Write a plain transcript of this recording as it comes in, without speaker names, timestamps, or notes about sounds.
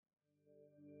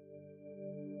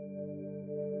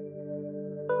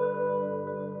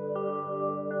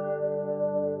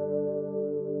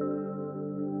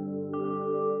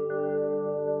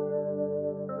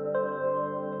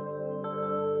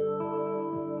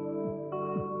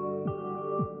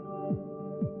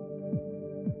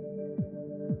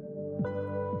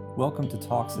Welcome to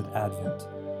Talks at Advent,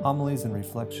 homilies and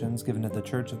reflections given at the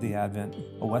Church of the Advent,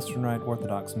 a Western Rite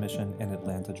Orthodox mission in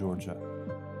Atlanta, Georgia.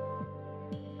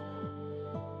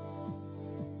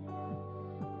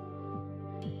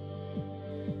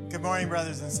 Good morning,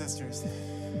 brothers and sisters.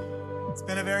 It's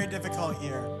been a very difficult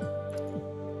year,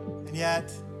 and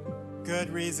yet good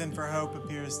reason for hope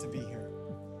appears to be here.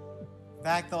 In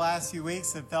fact, the last few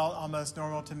weeks have felt almost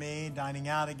normal to me, dining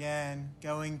out again,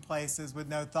 going places with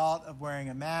no thought of wearing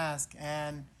a mask,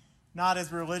 and not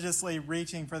as religiously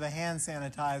reaching for the hand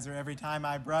sanitizer every time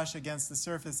I brush against the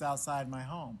surface outside my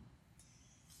home.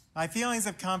 My feelings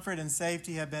of comfort and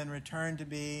safety have been returned to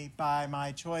me by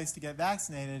my choice to get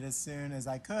vaccinated as soon as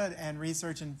I could, and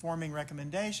research informing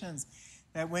recommendations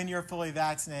that when you're fully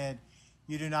vaccinated,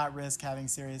 you do not risk having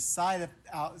serious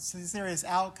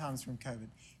outcomes from COVID,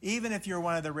 even if you're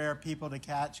one of the rare people to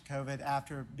catch COVID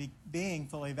after being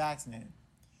fully vaccinated.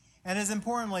 And as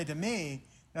importantly to me,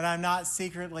 that I'm not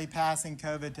secretly passing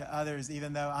COVID to others,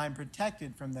 even though I'm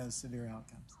protected from those severe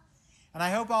outcomes. And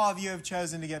I hope all of you have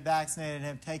chosen to get vaccinated and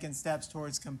have taken steps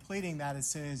towards completing that as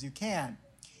soon as you can,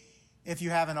 if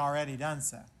you haven't already done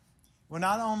so. It will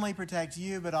not only protect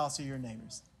you, but also your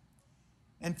neighbors.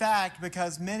 In fact,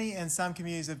 because many in some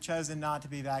communities have chosen not to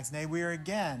be vaccinated, we are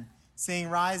again seeing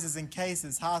rises in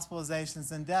cases,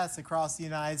 hospitalizations, and deaths across the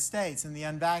United States in the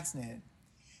unvaccinated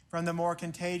from the more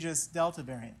contagious Delta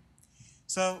variant.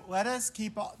 So let us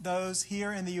keep those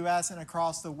here in the U.S. and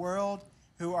across the world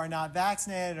who are not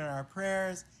vaccinated in our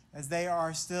prayers, as they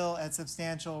are still at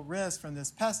substantial risk from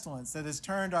this pestilence that has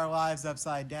turned our lives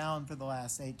upside down for the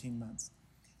last 18 months.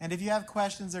 And if you have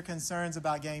questions or concerns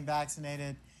about getting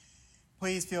vaccinated,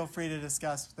 please feel free to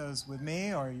discuss those with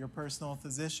me or your personal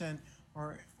physician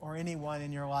or anyone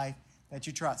in your life that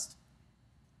you trust.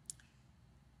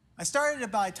 I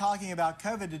started by talking about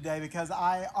COVID today because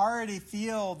I already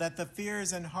feel that the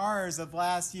fears and horrors of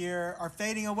last year are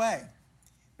fading away.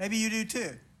 Maybe you do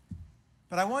too.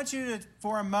 But I want you to,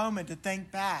 for a moment, to think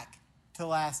back to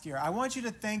last year. I want you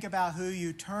to think about who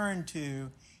you turned to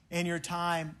in your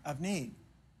time of need.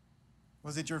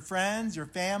 Was it your friends, your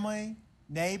family,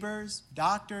 neighbors,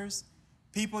 doctors,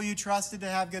 people you trusted to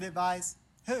have good advice?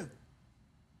 Who?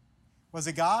 Was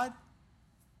it God?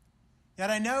 Yet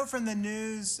I know from the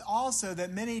news also that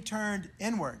many turned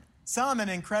inward, some in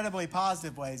incredibly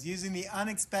positive ways, using the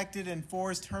unexpected and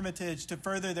forced hermitage to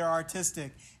further their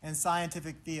artistic and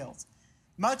scientific fields,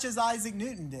 much as Isaac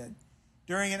Newton did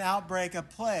during an outbreak of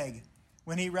plague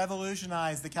when he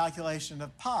revolutionized the calculation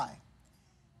of pi.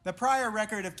 The prior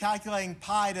record of calculating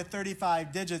pi to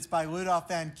 35 digits by Ludolf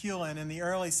van Keulen in the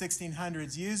early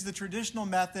 1600s used the traditional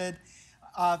method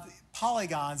of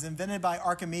polygons invented by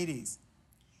Archimedes.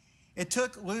 It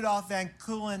took Ludolf van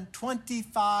Keulen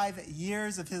 25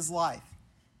 years of his life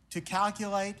to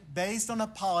calculate, based on a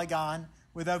polygon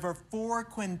with over 4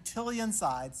 quintillion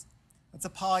sides. That's a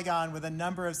polygon with a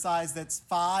number of sides that's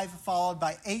 5 followed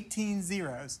by 18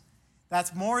 zeros.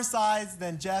 That's more sides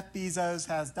than Jeff Bezos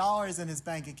has dollars in his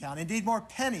bank account. Indeed, more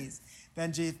pennies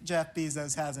than Jeff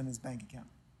Bezos has in his bank account.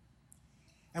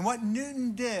 And what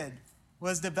Newton did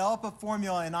was develop a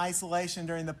formula in isolation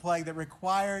during the plague that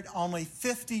required only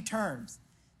 50 terms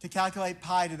to calculate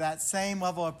pi to that same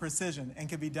level of precision and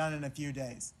could be done in a few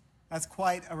days. That's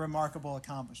quite a remarkable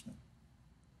accomplishment.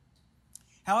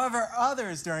 However,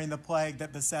 others during the plague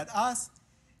that beset us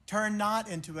turned not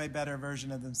into a better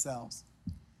version of themselves.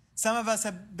 Some of us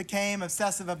became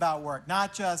obsessive about work,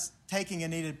 not just taking a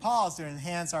needed pause to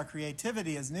enhance our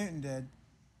creativity as Newton did.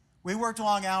 We worked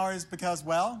long hours because,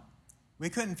 well, we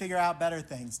couldn't figure out better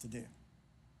things to do.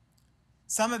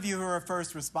 Some of you who are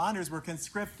first responders were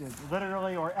conscripted,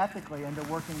 literally or ethically, into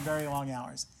working very long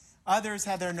hours. Others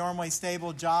had their normally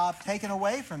stable job taken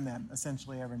away from them,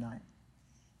 essentially overnight.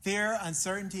 Fear,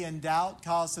 uncertainty, and doubt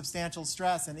caused substantial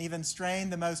stress and even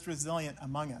strained the most resilient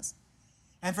among us.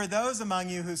 And for those among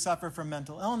you who suffer from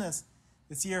mental illness,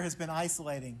 this year has been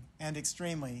isolating and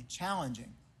extremely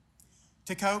challenging.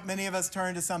 To cope, many of us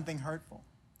turned to something hurtful.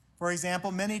 For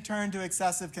example, many turned to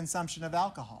excessive consumption of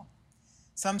alcohol.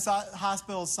 Some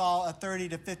hospitals saw a 30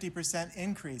 to 50%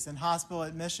 increase in hospital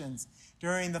admissions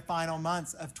during the final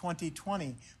months of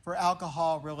 2020 for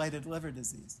alcohol-related liver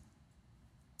disease.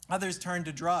 Others turned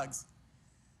to drugs.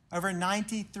 Over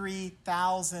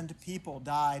 93,000 people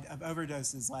died of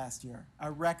overdoses last year, a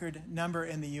record number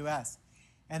in the U.S.,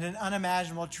 and an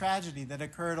unimaginable tragedy that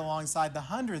occurred alongside the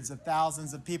hundreds of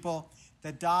thousands of people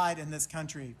that died in this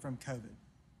country from COVID.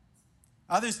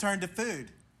 Others turned to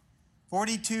food.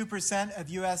 42% of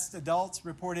U.S. adults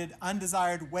reported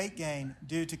undesired weight gain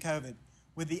due to COVID,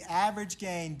 with the average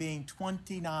gain being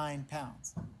 29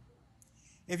 pounds.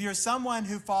 If you're someone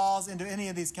who falls into any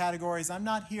of these categories, I'm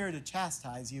not here to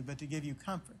chastise you, but to give you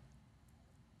comfort.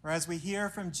 For as we hear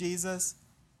from Jesus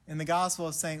in the Gospel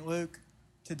of St. Luke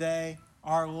today,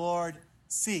 our Lord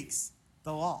seeks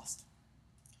the lost.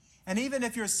 And even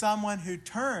if you're someone who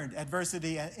turned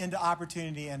adversity into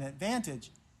opportunity and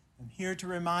advantage, I'm here to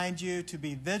remind you to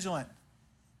be vigilant,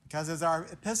 because as our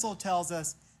epistle tells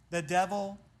us, the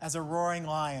devil as a roaring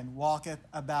lion walketh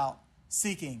about,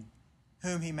 seeking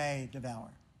whom he may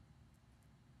devour.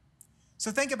 So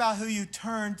think about who you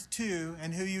turned to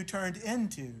and who you turned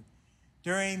into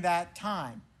during that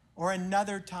time or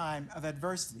another time of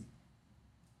adversity.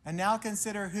 And now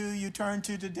consider who you turn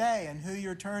to today and who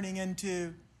you're turning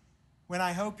into when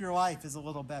I hope your life is a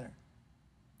little better.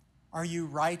 Are you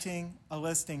righting a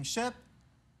listing ship?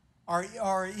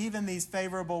 Are even these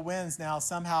favorable winds now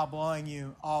somehow blowing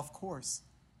you off course?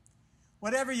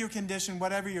 Whatever your condition,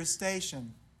 whatever your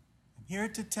station, I'm here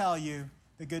to tell you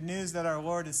the good news that our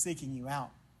Lord is seeking you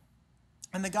out.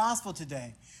 In the gospel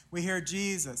today, we hear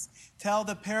Jesus tell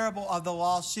the parable of the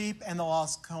lost sheep and the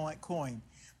lost coin.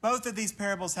 Both of these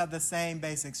parables have the same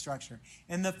basic structure.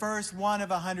 In the first, one of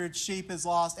 100 sheep is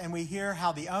lost, and we hear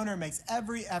how the owner makes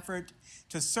every effort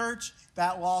to search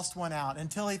that lost one out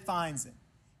until he finds it.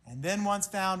 And then once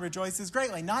found, rejoices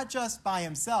greatly, not just by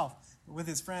himself, but with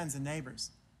his friends and neighbors.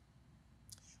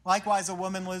 Likewise, a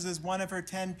woman loses one of her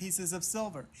 10 pieces of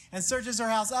silver and searches her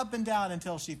house up and down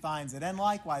until she finds it, and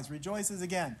likewise rejoices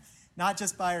again, not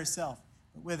just by herself,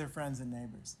 but with her friends and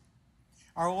neighbors.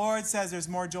 Our Lord says there's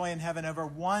more joy in heaven over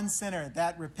one sinner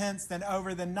that repents than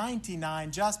over the 99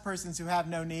 just persons who have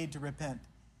no need to repent,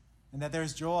 and that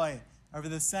there's joy over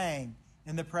the same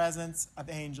in the presence of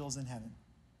angels in heaven.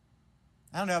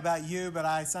 I don't know about you, but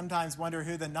I sometimes wonder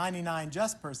who the 99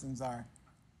 just persons are.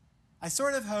 I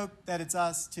sort of hope that it's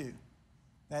us too,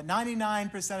 that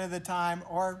 99% of the time,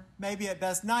 or maybe at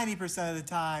best 90% of the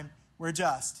time, we're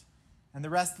just, and the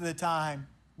rest of the time,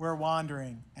 we're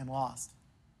wandering and lost.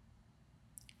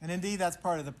 And indeed, that's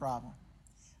part of the problem.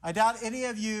 I doubt any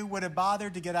of you would have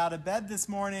bothered to get out of bed this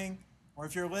morning, or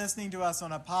if you're listening to us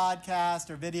on a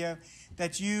podcast or video,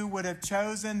 that you would have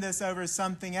chosen this over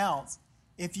something else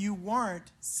if you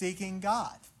weren't seeking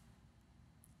God.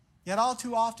 Yet all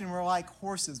too often, we're like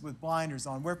horses with blinders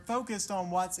on. We're focused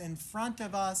on what's in front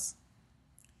of us,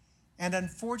 and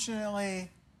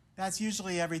unfortunately, that's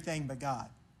usually everything but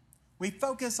God. We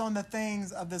focus on the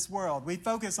things of this world. We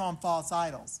focus on false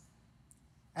idols.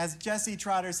 As Jesse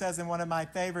Trotter says in one of my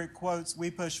favorite quotes,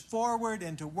 we push forward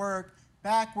into work,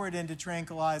 backward into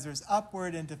tranquilizers,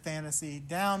 upward into fantasy,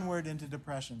 downward into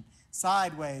depression,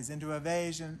 sideways into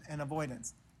evasion and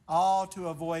avoidance, all to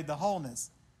avoid the wholeness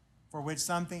for which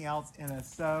something else in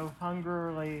us so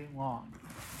hungrily long.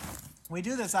 We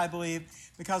do this, I believe,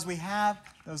 because we have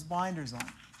those blinders on.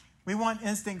 We want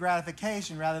instant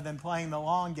gratification rather than playing the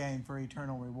long game for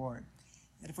eternal reward.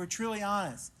 And if we're truly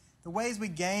honest, the ways we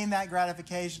gain that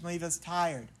gratification leave us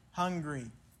tired, hungry,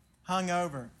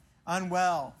 hungover,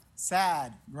 unwell,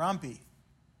 sad, grumpy.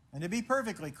 And to be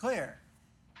perfectly clear,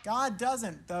 God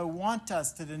doesn't, though, want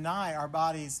us to deny our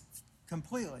bodies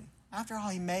completely. After all,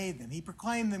 he made them. He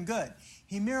proclaimed them good.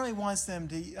 He merely wants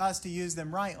us to use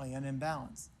them rightly and in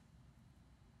balance.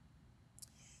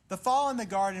 The fall in the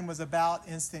garden was about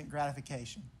instant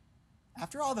gratification.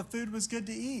 After all, the food was good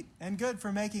to eat and good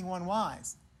for making one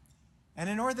wise. And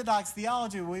in Orthodox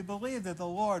theology, we believe that the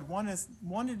Lord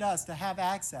wanted us to have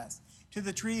access to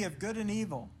the tree of good and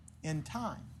evil in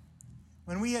time,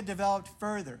 when we had developed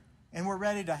further and were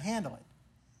ready to handle it.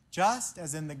 Just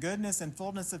as in the goodness and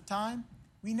fullness of time,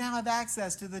 we now have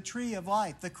access to the tree of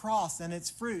life, the cross and its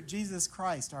fruit, Jesus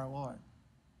Christ our Lord.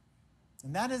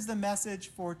 And that is the message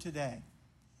for today.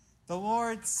 The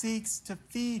Lord seeks to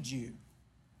feed you.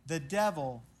 The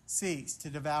devil seeks to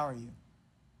devour you.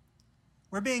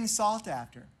 We're being sought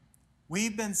after.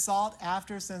 We've been sought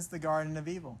after since the Garden of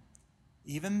Evil.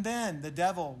 Even then, the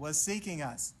devil was seeking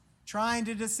us, trying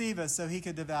to deceive us so he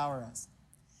could devour us.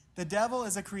 The devil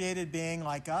is a created being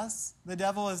like us. The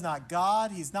devil is not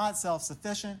God. He's not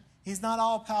self-sufficient. He's not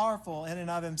all-powerful in and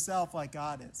of himself like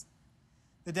God is.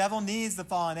 The devil needs the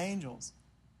fallen angels,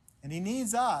 and he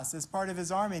needs us as part of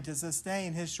his army to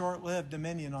sustain his short-lived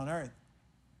dominion on earth.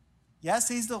 Yes,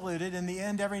 he's deluded. In the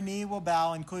end, every knee will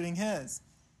bow, including his,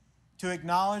 to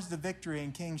acknowledge the victory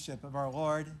and kingship of our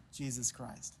Lord Jesus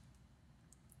Christ.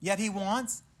 Yet he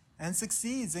wants and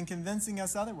succeeds in convincing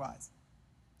us otherwise,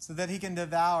 so that he can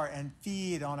devour and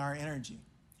feed on our energy.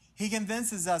 He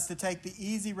convinces us to take the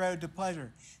easy road to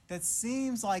pleasure that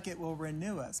seems like it will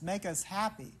renew us, make us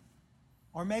happy,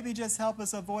 or maybe just help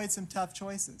us avoid some tough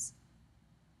choices.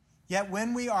 Yet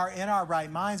when we are in our right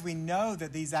minds, we know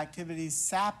that these activities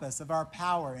sap us of our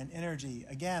power and energy,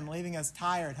 again, leaving us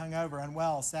tired, hungover,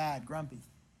 unwell, sad, grumpy.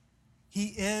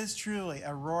 He is truly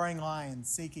a roaring lion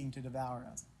seeking to devour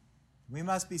us. We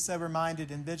must be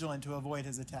sober-minded and vigilant to avoid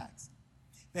his attacks.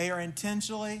 They are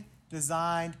intentionally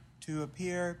designed to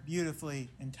appear beautifully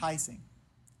enticing.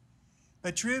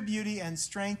 But true beauty and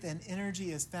strength and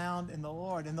energy is found in the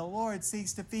Lord, and the Lord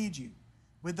seeks to feed you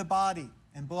with the body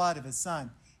and blood of his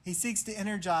Son. He seeks to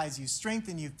energize you,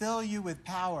 strengthen you, fill you with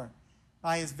power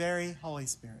by his very Holy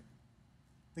Spirit.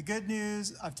 The good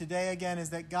news of today, again, is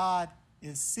that God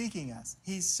is seeking us.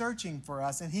 He's searching for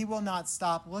us, and he will not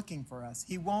stop looking for us.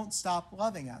 He won't stop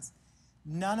loving us.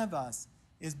 None of us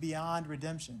is beyond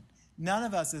redemption. None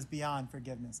of us is beyond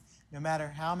forgiveness, no matter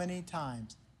how many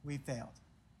times we failed.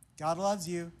 God loves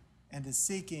you and is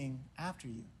seeking after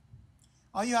you.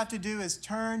 All you have to do is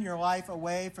turn your life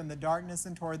away from the darkness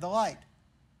and toward the light.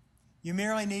 You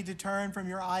merely need to turn from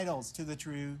your idols to the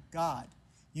true God.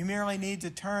 You merely need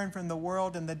to turn from the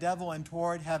world and the devil and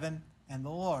toward heaven and the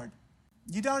Lord.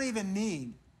 You don't even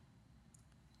need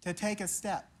to take a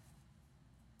step.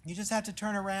 You just have to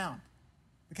turn around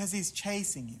because he's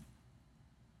chasing you.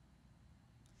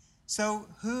 So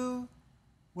who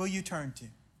will you turn to?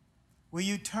 Will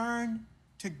you turn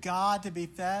to God to be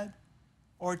fed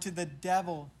or to the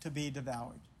devil to be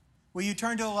devoured? Will you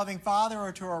turn to a loving Father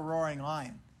or to a roaring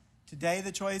lion? Today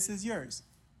the choice is yours.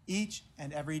 Each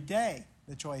and every day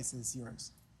the choice is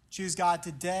yours. Choose God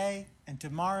today and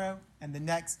tomorrow and the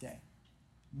next day.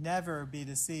 Never be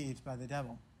deceived by the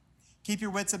devil. Keep your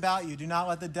wits about you. Do not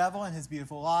let the devil and his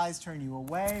beautiful lies turn you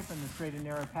away from the straight and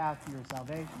narrow path to your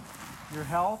salvation, your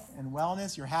health and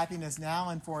wellness, your happiness now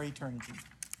and for eternity.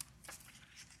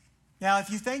 Now, if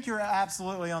you think you're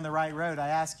absolutely on the right road, I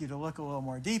ask you to look a little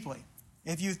more deeply.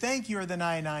 If you think you're the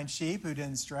 99 sheep who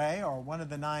didn't stray or one of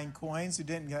the 9 coins who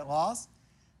didn't get lost,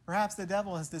 perhaps the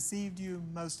devil has deceived you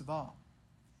most of all.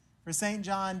 For St.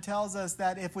 John tells us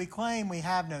that if we claim we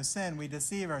have no sin, we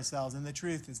deceive ourselves and the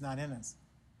truth is not in us.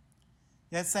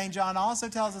 Yet St. John also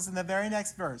tells us in the very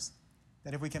next verse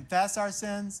that if we confess our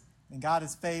sins, then God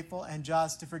is faithful and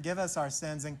just to forgive us our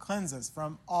sins and cleanse us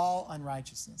from all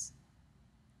unrighteousness.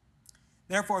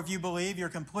 Therefore, if you believe you're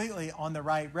completely on the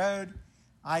right road,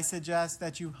 I suggest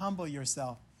that you humble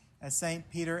yourself, as St.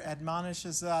 Peter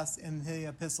admonishes us in the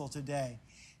epistle today,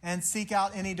 and seek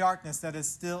out any darkness that is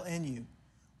still in you,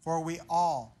 for we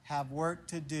all have work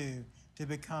to do to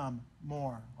become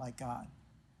more like God.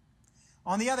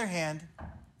 On the other hand,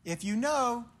 if you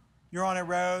know you're on a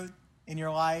road in your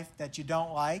life that you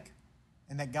don't like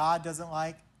and that God doesn't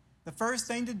like, the first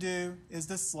thing to do is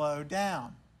to slow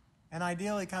down and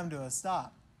ideally come to a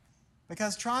stop.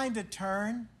 Because trying to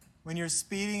turn when you're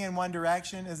speeding in one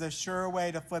direction is a sure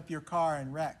way to flip your car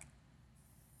and wreck.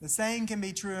 The same can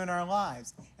be true in our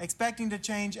lives. Expecting to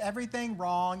change everything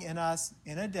wrong in us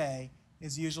in a day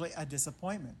is usually a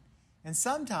disappointment. And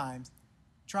sometimes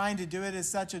trying to do it is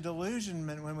such a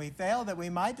delusionment when we fail that we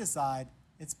might decide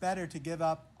it's better to give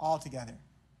up altogether.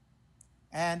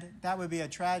 And that would be a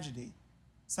tragedy,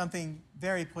 something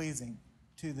very pleasing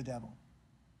to the devil.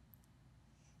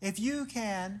 If you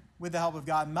can, with the help of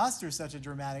God, muster such a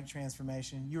dramatic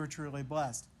transformation, you are truly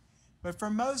blessed. But for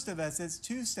most of us, it's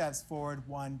 2 steps forward,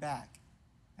 1 back.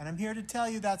 And I'm here to tell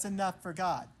you that's enough for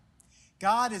God.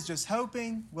 God is just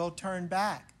hoping we'll turn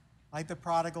back, like the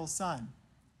prodigal son.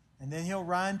 And then he'll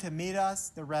run to meet us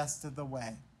the rest of the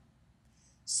way.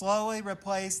 Slowly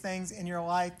replace things in your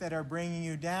life that are bringing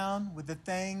you down with the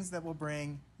things that will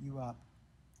bring you up.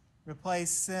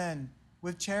 Replace sin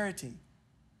with charity.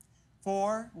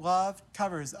 For love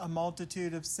covers a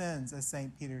multitude of sins, as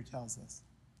St. Peter tells us.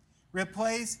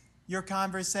 Replace your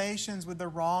conversations with the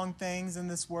wrong things in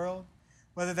this world,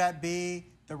 whether that be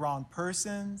the wrong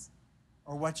persons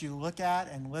or what you look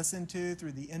at and listen to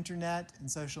through the internet and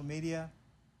social media.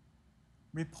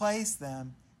 Replace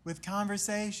them with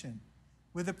conversation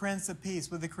with the Prince of Peace,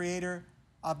 with the Creator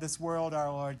of this world,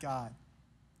 our Lord God.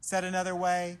 Said another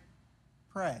way,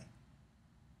 pray.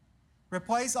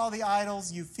 Replace all the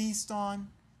idols you feast on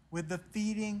with the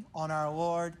feeding on our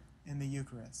Lord in the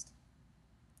Eucharist.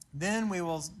 Then we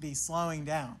will be slowing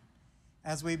down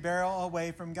as we barrel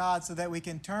away from God so that we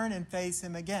can turn and face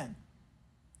him again.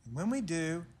 And when we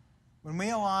do, when we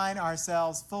align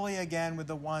ourselves fully again with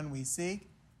the one we seek,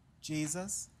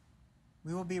 Jesus,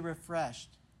 we will be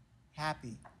refreshed,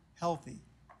 happy, healthy,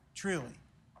 truly.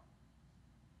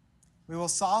 We will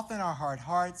soften our hard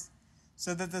hearts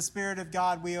so that the Spirit of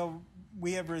God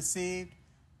we have received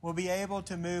will be able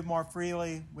to move more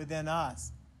freely within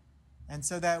us, and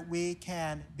so that we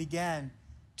can begin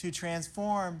to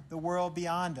transform the world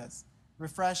beyond us,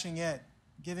 refreshing it,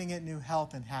 giving it new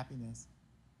health and happiness.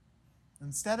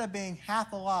 Instead of being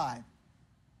half alive,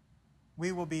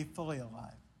 we will be fully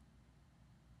alive.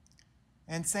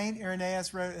 And St.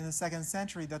 Irenaeus wrote in the 2nd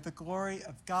century that the glory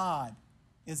of God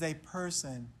is a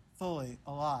person fully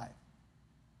alive.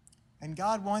 And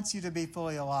God wants you to be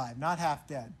fully alive, not half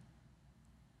dead.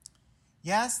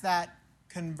 Yes, that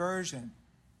conversion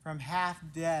from half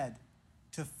dead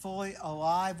to fully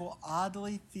alive will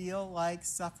oddly feel like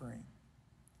suffering.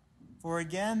 For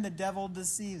again, the devil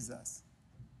deceives us.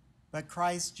 But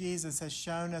Christ Jesus has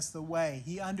shown us the way.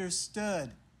 He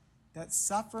understood that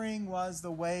suffering was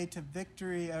the way to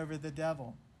victory over the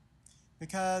devil,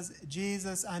 because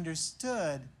Jesus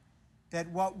understood that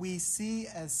what we see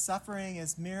as suffering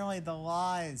is merely the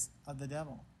lies of the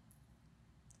devil.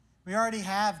 We already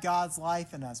have God's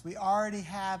life in us. We already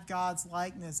have God's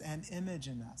likeness and image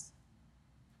in us.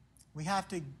 We have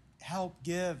to help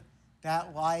give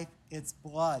that life its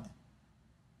blood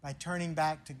by turning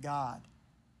back to God.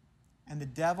 And the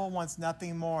devil wants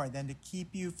nothing more than to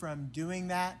keep you from doing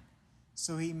that,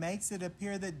 so he makes it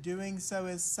appear that doing so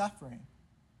is suffering,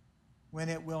 when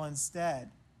it will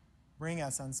instead bring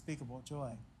us unspeakable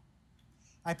joy.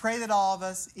 I pray that all of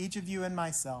us, each of you and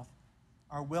myself,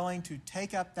 are willing to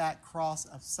take up that cross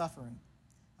of suffering,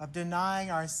 of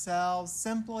denying ourselves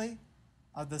simply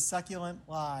of the succulent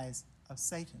lies of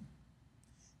Satan,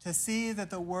 to see that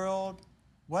the world,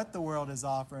 what the world is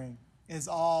offering, is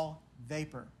all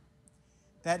vapor,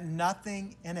 that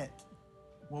nothing in it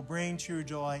will bring true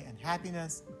joy and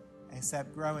happiness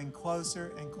except growing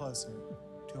closer and closer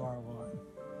to our Lord.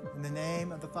 In the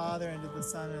name of the Father, and of the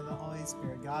Son, and of the Holy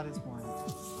Spirit, God is one.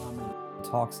 Amen.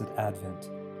 Talks at Advent.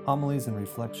 Homilies and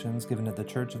reflections given at the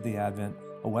Church of the Advent,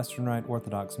 a Western Rite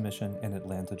Orthodox mission in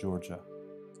Atlanta, Georgia.